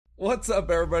What's up,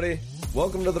 everybody?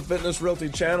 Welcome to the Fitness Realty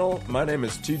channel. My name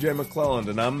is TJ McClelland,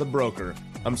 and I'm the broker.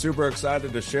 I'm super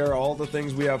excited to share all the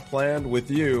things we have planned with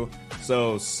you.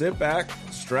 So sit back,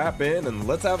 strap in, and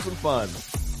let's have some fun.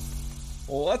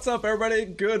 What's up, everybody?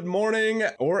 Good morning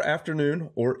or afternoon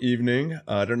or evening.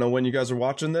 I don't know when you guys are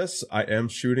watching this. I am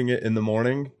shooting it in the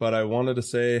morning, but I wanted to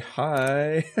say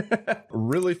hi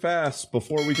really fast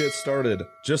before we get started.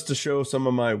 Just to show some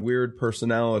of my weird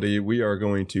personality, we are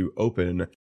going to open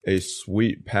a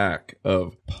sweet pack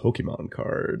of Pokemon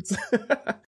cards.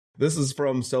 This is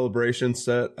from Celebration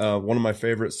set, one of my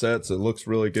favorite sets. It looks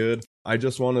really good. I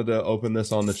just wanted to open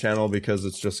this on the channel because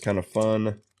it's just kind of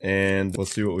fun. And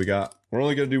let's see what we got. We're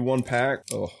only going to do one pack.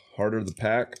 Oh, harder the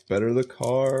pack, better the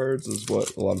cards is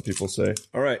what a lot of people say.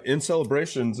 All right, in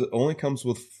Celebrations, it only comes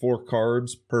with 4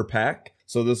 cards per pack.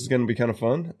 So this is going to be kind of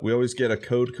fun. We always get a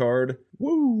code card.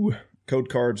 Woo! Code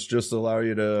cards just allow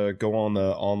you to go on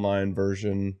the online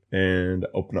version and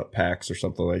open up packs or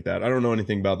something like that. I don't know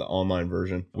anything about the online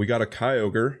version. We got a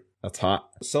Kyogre. That's hot.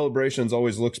 Celebrations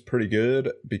always looks pretty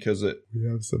good because we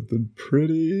have something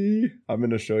pretty. I'm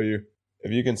going to show you.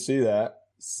 If you can see that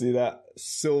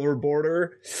silver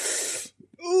border.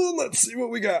 Ooh, let's see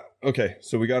what we got. Okay,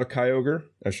 so we got a Kyogre.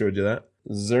 I showed you that.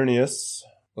 Xerneas.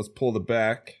 Let's pull the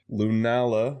back.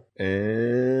 Lunala.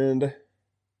 And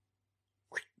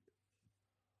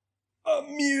a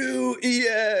Mew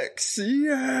EX.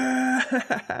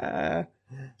 Yeah.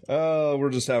 Oh, we're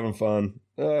just having fun.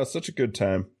 Such a good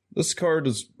time. This card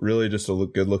is really just a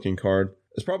good looking card.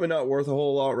 It's probably not worth a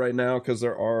whole lot right now because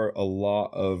there are a lot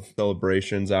of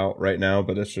celebrations out right now,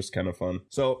 but it's just kind of fun.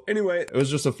 So anyway, it was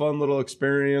just a fun little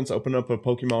experience. Open up a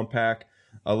Pokemon pack.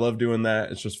 I love doing that.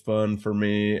 It's just fun for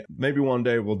me. Maybe one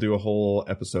day we'll do a whole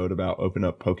episode about open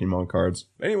up Pokemon cards.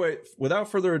 Anyway, without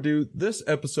further ado, this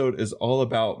episode is all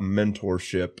about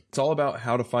mentorship. It's all about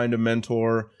how to find a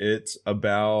mentor. It's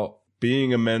about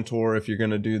being a mentor if you're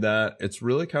going to do that. It's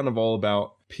really kind of all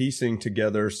about piecing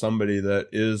together somebody that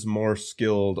is more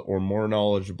skilled or more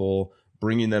knowledgeable,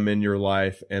 bringing them in your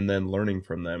life and then learning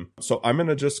from them. So I'm going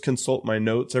to just consult my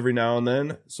notes every now and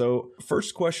then. So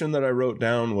first question that I wrote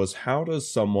down was, how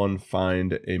does someone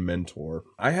find a mentor?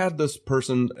 I had this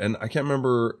person, and I can't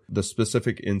remember the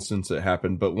specific instance it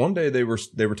happened, but one day they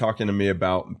were talking to me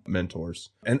about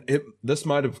mentors. And this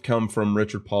might have come from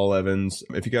Richard Paul Evans.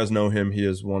 If you guys know him, he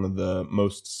is one of the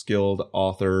most skilled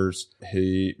authors.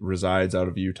 He resides out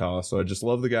of Utah. So I just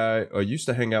love the guy. I used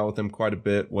to hang out with him quite a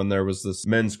bit when there was this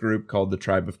men's group called the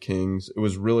Tribe of Kings. It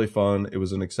was really fun. It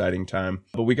was an exciting time.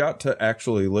 But we got to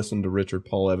actually listen to Richard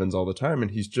Paul Evans all the time,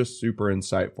 and he's just super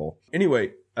insightful.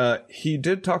 Anyway, he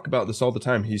did talk about this all the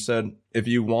time. He said, if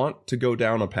you want to go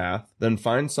down a path, then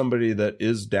find somebody that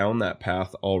is down that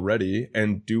path already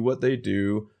and do what they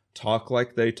do, talk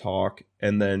like they talk,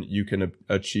 and then you can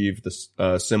achieve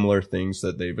the similar things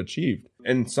that they've achieved.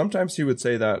 And sometimes he would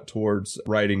say that towards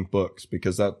writing books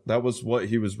because that was what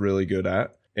he was really good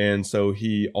at. And so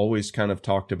he always kind of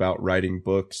talked about writing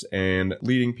books and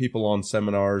leading people on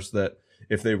seminars that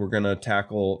if they were going to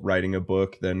tackle writing a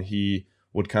book, then he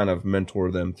would kind of mentor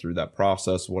them through that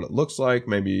process, what it looks like,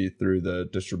 maybe through the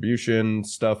distribution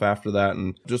stuff after that,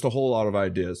 and just a whole lot of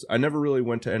ideas. I never really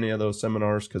went to any of those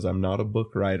seminars because I'm not a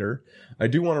book writer. I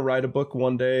do want to write a book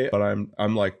one day, but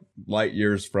I'm like light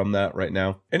years from that right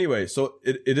now. Anyway, so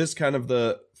it is kind of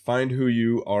the find who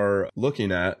you are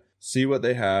looking at, see what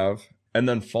they have, and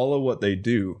then follow what they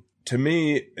do. To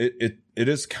me, it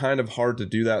is kind of hard to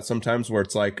do that sometimes where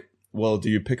it's like, well, do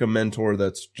you pick a mentor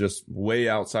that's just way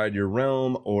outside your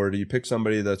realm, or do you pick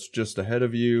somebody that's just ahead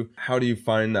of you? How do you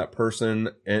find that person?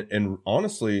 And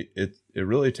honestly, it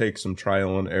really takes some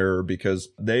trial and error because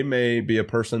they may be a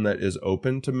person that is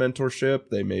open to mentorship.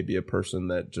 They may be a person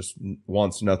that just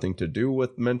wants nothing to do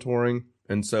with mentoring.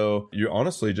 And so you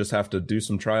honestly just have to do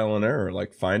some trial and error,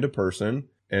 like find a person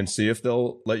and see if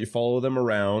they'll let you follow them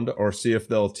around or see if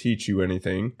they'll teach you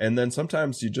anything. And then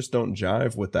sometimes you just don't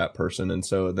jive with that person. And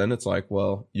so then it's like,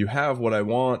 well, you have what I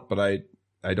want, but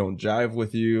I don't jive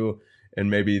with you. And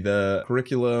maybe the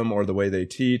curriculum or the way they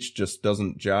teach just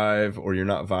doesn't jive, or you're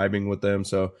not vibing with them.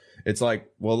 So it's like,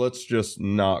 well, let's just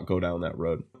not go down that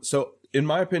road. So in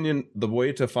my opinion, the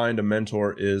way to find a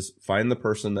mentor is find the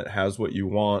person that has what you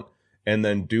want and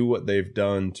then do what they've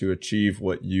done to achieve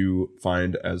what you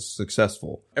find as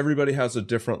successful. Everybody has a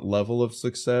different level of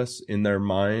success in their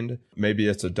mind. Maybe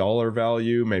it's a dollar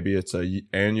value. Maybe it's a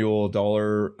annual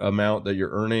dollar amount that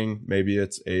you're earning. Maybe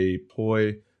it's a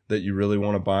toy that you really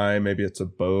want to buy. Maybe it's a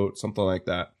boat, something like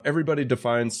that. Everybody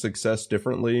defines success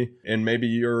differently. And maybe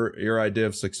your idea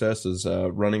of success is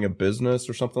running a business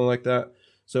or something like that.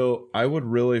 So I would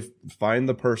really find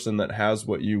the person that has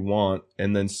what you want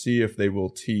and then see if they will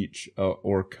teach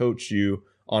or coach you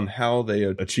on how they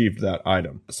achieved that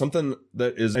item. Something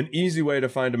that is an easy way to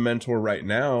find a mentor right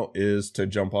now is to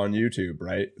jump on YouTube,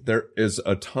 right? There is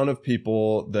a ton of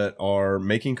people that are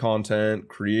making content,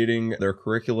 creating their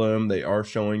curriculum. They are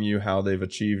showing you how they've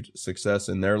achieved success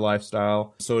in their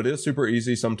lifestyle. So it is super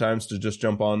easy sometimes to just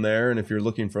jump on there. And if you're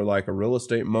looking for like a real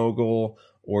estate mogul,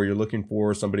 or you're looking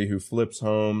for somebody who flips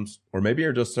homes, or maybe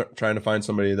you're just trying to find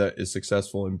somebody that is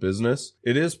successful in business,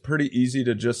 it is pretty easy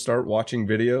to just start watching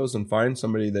videos and find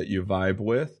somebody that you vibe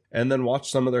with and then watch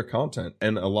some of their content.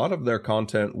 And a lot of their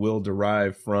content will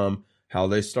derive from how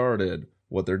they started,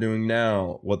 what they're doing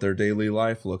now, what their daily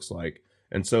life looks like.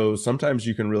 And so sometimes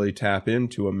you can really tap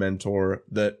into a mentor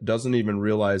that doesn't even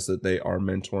realize that they are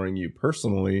mentoring you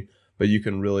personally, but you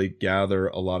can really gather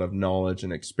a lot of knowledge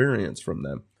and experience from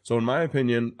them. So in my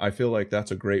opinion, I feel like that's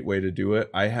a great way to do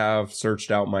it. I have searched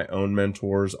out my own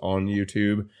mentors on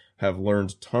YouTube, have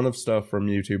learned a ton of stuff from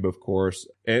YouTube, of course,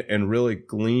 and really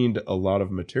gleaned a lot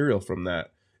of material from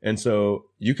that. And so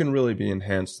you can really be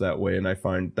enhanced that way. And I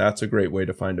find that's a great way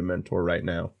to find a mentor right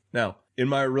now. Now, in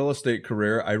my real estate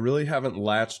career, I really haven't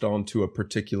latched onto a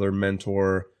particular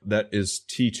mentor that is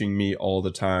teaching me all the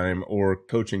time or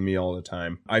coaching me all the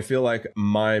time. I feel like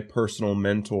my personal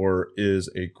mentor is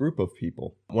a group of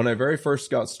people. When I very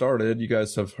first got started, you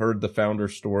guys have heard the founder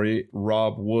story.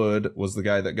 Rob Wood was the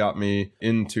guy that got me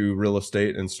into real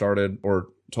estate and started or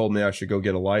told me I should go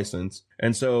get a license.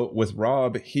 And so with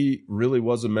Rob, he really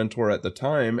was a mentor at the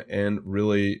time and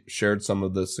really shared some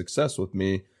of the success with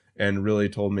me and really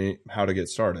told me how to get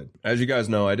started. As you guys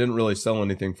know, I didn't really sell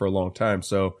anything for a long time,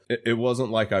 so it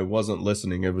wasn't like I wasn't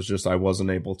listening. It was just I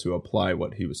wasn't able to apply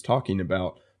what he was talking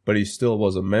about, but he still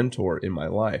was a mentor in my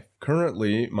life.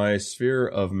 Currently, my sphere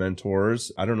of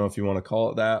mentors, I don't know if you want to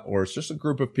call it that, or it's just a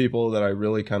group of people that I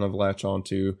really kind of latch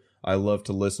onto. I love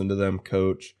to listen to them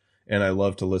coach, and I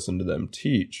love to listen to them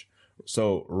teach.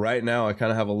 So right now, I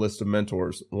kind of have a list of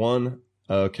mentors. One,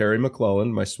 Carrie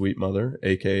McClellan, my sweet mother,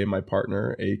 aka my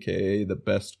partner, aka the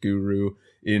best guru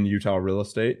in Utah real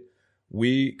estate.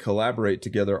 We collaborate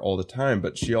together all the time,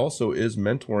 but she also is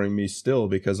mentoring me still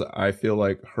because I feel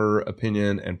like her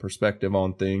opinion and perspective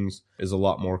on things is a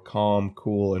lot more calm,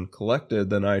 cool, and collected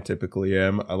than I typically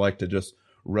am. I like to just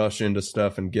rush into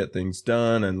stuff and get things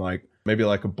done and maybe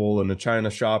like a bull in a china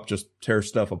shop, just tear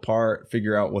stuff apart,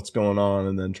 figure out what's going on,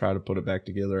 and then try to put it back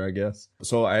together, I guess.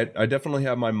 So I definitely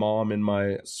have my mom in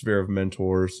my sphere of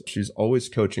mentors. She's always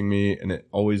coaching me, and it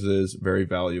always is very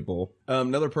valuable.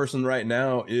 Another person right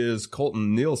now is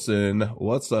Colton Nielsen.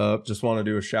 What's up? Just want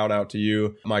to do a shout out to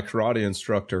you. My karate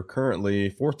instructor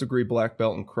currently, 4th degree black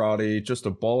belt in karate, just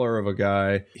a baller of a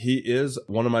guy. He is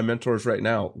one of my mentors right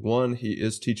now. One, he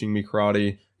is teaching me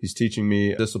karate. He's teaching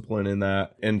me discipline in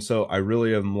that. And so I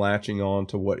really am latching on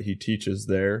to what he teaches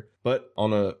there. But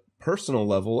on a personal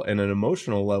level and an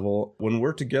emotional level, when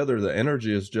we're together, the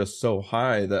energy is just so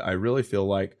high that I really feel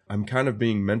like I'm kind of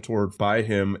being mentored by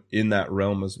him in that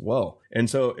realm as well. And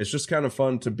so it's just kind of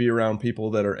fun to be around people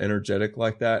that are energetic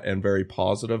like that and very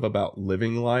positive about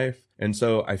living life. And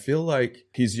so I feel like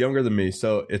he's younger than me.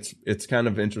 So it's kind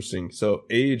of interesting. So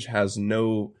age has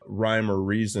no rhyme or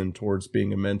reason towards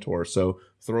being a mentor. So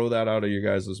throw that out of your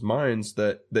guys' minds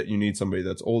that you need somebody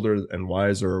that's older and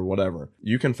wiser or whatever.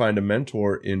 You can find a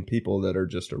mentor in people that are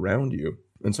just around you.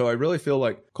 And so I really feel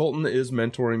like Colton is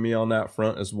mentoring me on that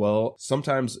front as well.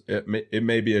 Sometimes it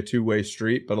may be a two-way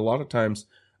street, but a lot of times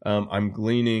I'm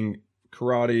gleaning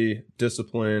karate,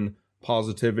 discipline,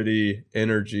 positivity,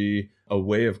 energy, a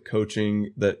way of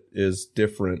coaching that is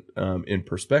different in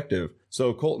perspective.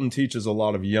 So Colton teaches a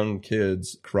lot of young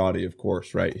kids karate, of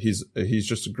course, right? He's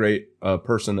just a great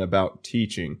person about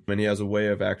teaching, and he has a way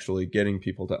of actually getting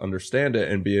people to understand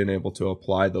it and being able to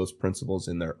apply those principles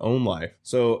in their own life.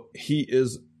 So he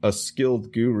is a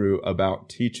skilled guru about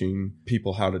teaching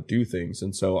people how to do things.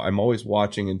 And so I'm always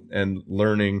watching and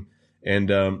learning and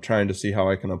trying to see how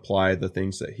I can apply the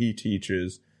things that he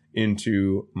teaches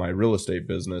into my real estate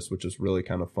business, which is really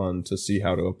kind of fun to see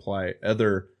how to apply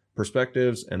other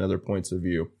perspectives and other points of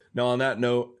view. Now, on that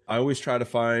note, I always try to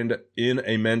find in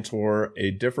a mentor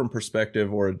a different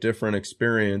perspective or a different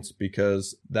experience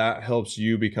because that helps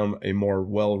you become a more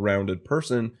well-rounded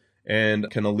person and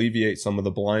can alleviate some of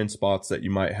the blind spots that you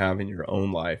might have in your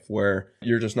own life where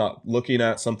you're just not looking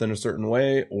at something a certain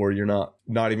way, or you're not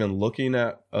even looking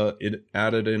at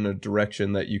it in a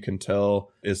direction that you can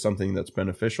tell is something that's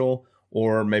beneficial,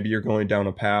 or maybe you're going down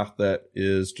a path that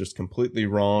is just completely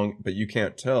wrong, but you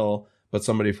can't tell, but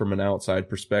somebody from an outside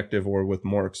perspective or with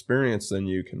more experience than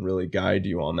you can really guide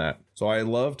you on that. So I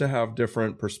love to have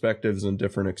different perspectives and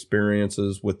different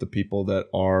experiences with the people that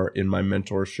are in my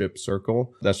mentorship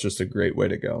circle. That's just a great way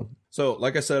to go. So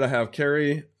like I said, I have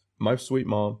Carrie, my sweet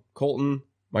mom, Colton,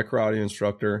 my karate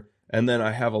instructor, and then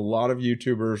I have a lot of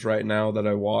YouTubers right now that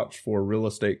I watch for real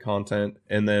estate content,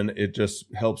 and then it just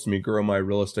helps me grow my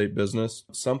real estate business.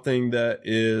 Something that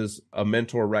is a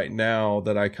mentor right now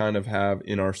that I kind of have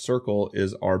in our circle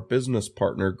is our business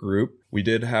partner group. We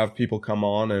did have people come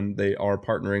on and they are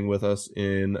partnering with us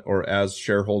in or as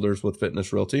shareholders with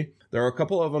Fitness Realty. There are a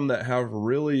couple of them that have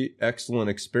really excellent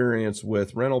experience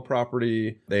with rental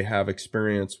property. They have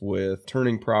experience with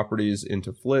turning properties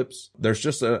into flips. There's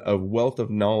just a wealth of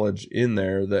knowledge in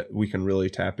there that we can really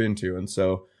tap into. And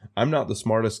so I'm not the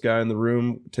smartest guy in the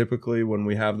room typically when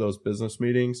we have those business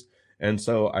meetings. And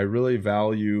so I really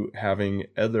value having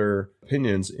other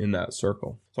opinions in that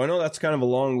circle. So I know that's kind of a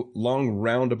long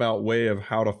roundabout way of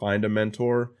how to find a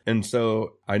mentor. And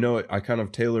so I know I kind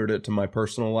of tailored it to my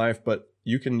personal life, but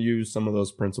you can use some of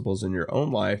those principles in your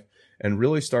own life and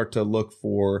really start to look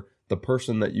for the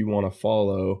person that you want to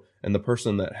follow and the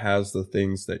person that has the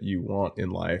things that you want in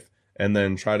life, and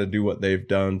then try to do what they've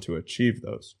done to achieve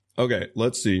those. Okay,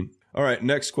 let's see. All right,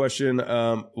 next question.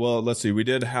 Well, let's see. We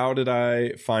did how did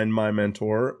I find my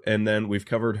mentor? And then we've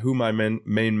covered who my main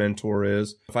mentor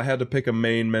is. If I had to pick a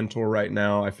main mentor right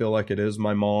now, I feel like it is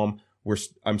my mom.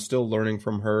 I'm still learning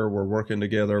from her. We're working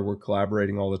together. We're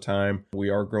collaborating all the time.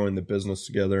 We are growing the business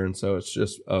together. And so it's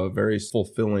just very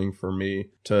fulfilling for me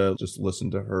to just listen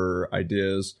to her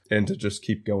ideas and to just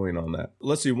keep going on that.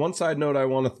 Let's see. One side note I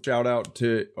want to shout out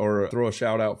to or throw a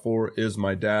shout out for is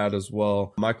my dad as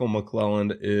well. Michael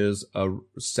McClelland is a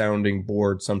sounding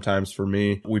board sometimes for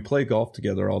me. We play golf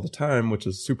together all the time, which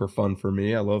is super fun for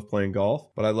me. I love playing golf,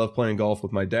 but I love playing golf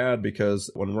with my dad because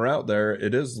when we're out there,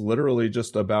 it is literally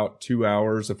just about 2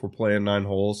 hours if we're playing 9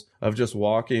 holes of just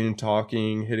walking,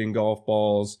 talking, hitting golf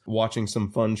balls, watching some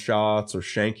fun shots or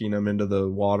shanking them into the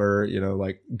water. You know,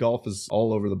 like golf is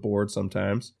all over the board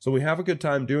sometimes. So we have a good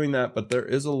time doing that, but there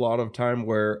is a lot of time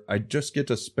where I just get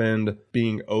to spend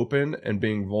being open and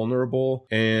being vulnerable,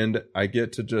 and I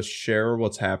get to just share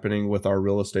what's happening with our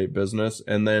real estate business.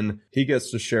 And then he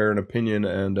gets to share an opinion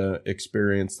and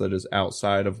experience that is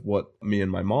outside of what me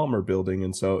and my mom are building.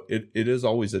 And so it is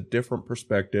always a different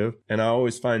perspective. And I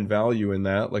always find value in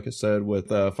that, like I said, with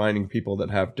finding people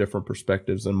that have different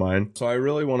perspectives than mine. So I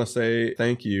really want to say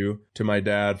thank you to my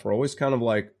dad for always kind of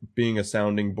like being a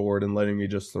sounding board and letting me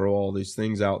just throw all these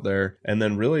things out there. And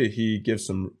then really he gives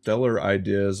some stellar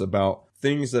ideas about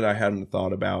things that I hadn't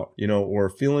thought about, you know, or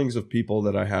feelings of people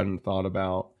that I hadn't thought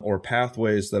about, or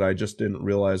pathways that I just didn't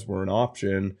realize were an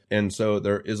option. And so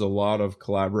there is a lot of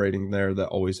collaborating there that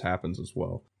always happens as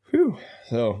well. Whew.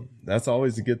 So that's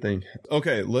always a good thing.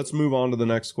 Okay, let's move on to the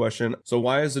next question. So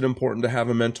why is it important to have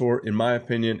a mentor? In my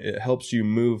opinion, it helps you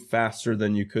move faster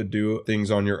than you could do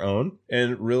things on your own,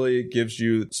 and really gives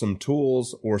you some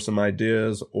tools or some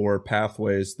ideas or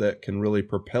pathways that can really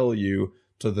propel you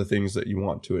to the things that you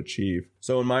want to achieve.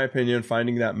 So in my opinion,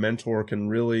 finding that mentor can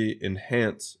really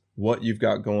enhance what you've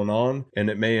got going on, and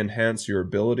it may enhance your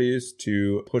abilities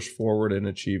to push forward and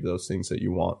achieve those things that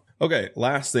you want. Okay,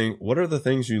 last thing, what are the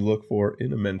things you look for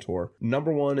in a mentor?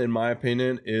 Number one, in my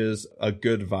opinion, is a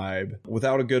good vibe.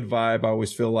 Without a good vibe, I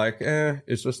always feel like,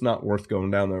 it's just not worth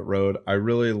going down that road. I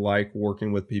really like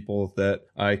working with people that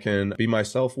I can be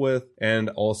myself with, and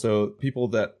also people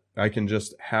that I can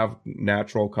just have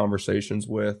natural conversations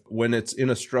with. When it's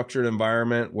in a structured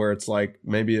environment where it's like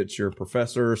maybe it's your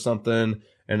professor or something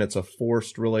and it's a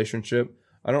forced relationship,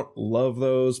 I don't love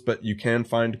those, but you can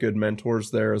find good mentors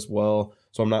there as well.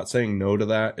 So I'm not saying no to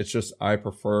that. It's just I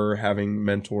prefer having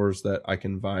mentors that I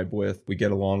can vibe with. We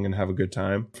get along and have a good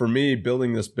time. For me,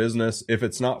 building this business, if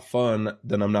it's not fun,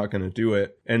 then I'm not going to do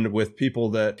it. And with people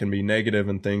that can be negative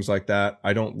and things like that,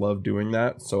 I don't love doing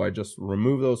that. So I just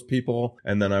remove those people,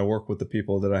 and then I work with the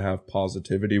people that I have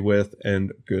positivity with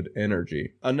and good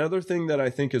energy. Another thing that I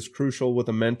think is crucial with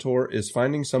a mentor is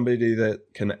finding somebody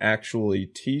that can actually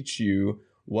teach you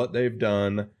what they've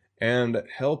done and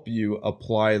help you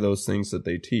apply those things that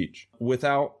they teach.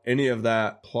 Without any of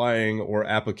that applying or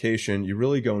application, you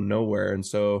really go nowhere. And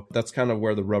so that's kind of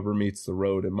where the rubber meets the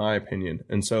road, in my opinion.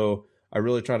 And so I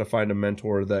really try to find a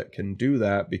mentor that can do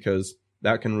that, because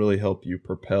that can really help you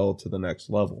propel to the next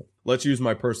level. Let's use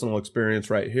my personal experience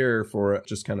right here for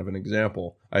just kind of an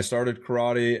example. I started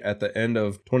karate at the end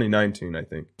of 2019, I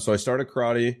think. So I started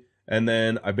karate, and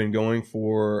then I've been going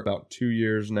for about 2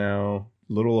 years now.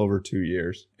 little over 2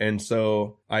 years. And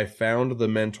so I found the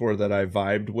mentor that I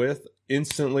vibed with.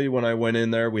 Instantly, when I went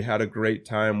in there, we had a great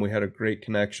time. We had a great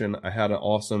connection. I had an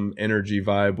awesome energy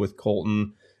vibe with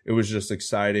Colton. It was just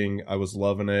exciting. I was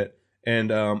loving it.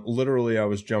 And literally, I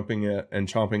was jumping at and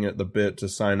chomping at the bit to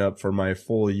sign up for my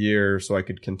full year so I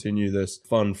could continue this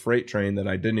fun freight train that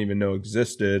I didn't even know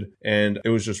existed. And it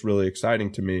was just really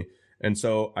exciting to me. And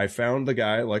so I found the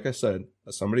guy, like I said,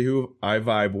 somebody who I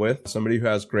vibe with, somebody who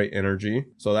has great energy.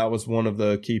 So that was one of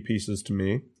the key pieces to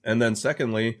me. And then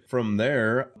secondly, from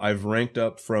there, I've ranked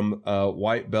up from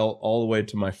white belt all the way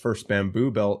to my first bamboo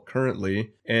belt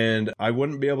currently. And I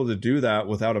wouldn't be able to do that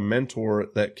without a mentor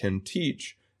that can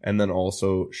teach and then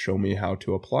also show me how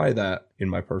to apply that in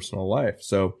my personal life.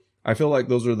 So I feel like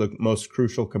those are the most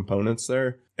crucial components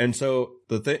there. And so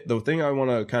the thing I want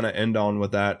to kind of end on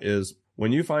with that is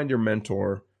when you find your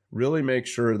mentor, really make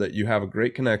sure that you have a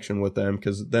great connection with them,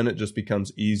 because then it just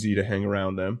becomes easy to hang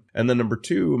around them. And then number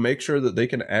two, make sure that they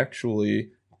can actually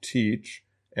teach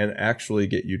and actually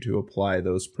get you to apply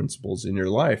those principles in your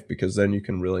life, because then you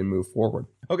can really move forward.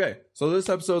 Okay, so this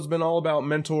episode's been all about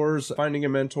mentors, finding a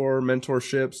mentor,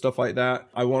 mentorship, stuff like that.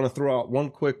 I want to throw out one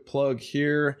quick plug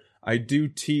here. I do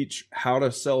teach how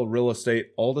to sell real estate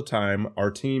all the time.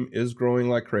 Our team is growing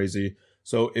like crazy.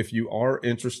 So if you are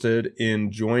interested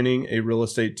in joining a real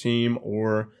estate team,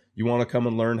 or you want to come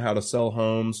and learn how to sell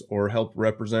homes or help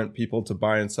represent people to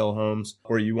buy and sell homes,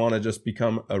 or you want to just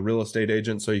become a real estate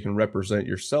agent so you can represent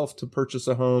yourself to purchase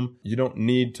a home, you don't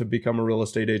need to become a real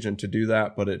estate agent to do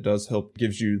that, but it does help,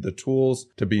 gives you the tools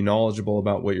to be knowledgeable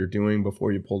about what you're doing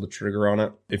before you pull the trigger on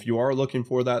it. If you are looking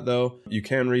for that though, you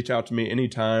can reach out to me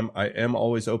anytime. I am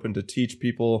always open to teach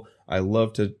people. I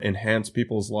love to enhance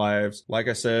people's lives. Like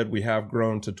I said, we have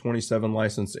grown to 27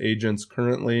 licensed agents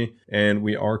currently, and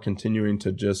we are continuing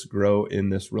to just grow in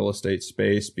this real estate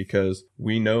space because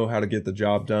we know how to get the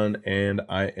job done, and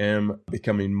I am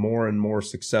becoming more and more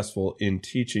successful in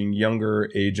teaching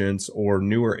younger agents or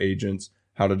newer agents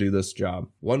how to do this job.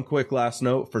 One quick last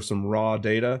note for some raw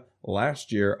data.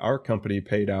 Last year, our company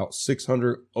paid out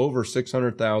over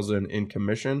 $600,000 in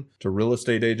commission to real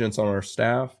estate agents on our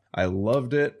staff. I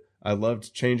loved it. I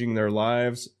loved changing their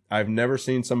lives. I've never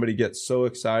seen somebody get so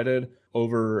excited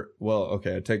over, well,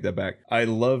 okay, I take that back. I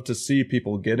love to see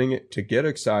people get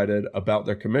excited about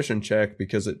their commission check,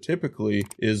 because it typically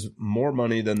is more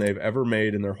money than they've ever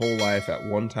made in their whole life at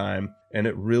one time. And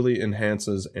it really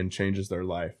enhances and changes their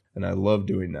life. And I love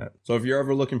doing that. So if you're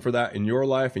ever looking for that in your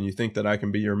life and you think that I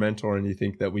can be your mentor and you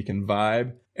think that we can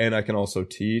vibe and I can also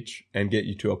teach and get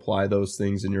you to apply those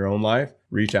things in your own life,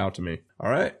 reach out to me. All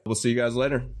right. We'll see you guys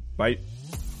later. Bye.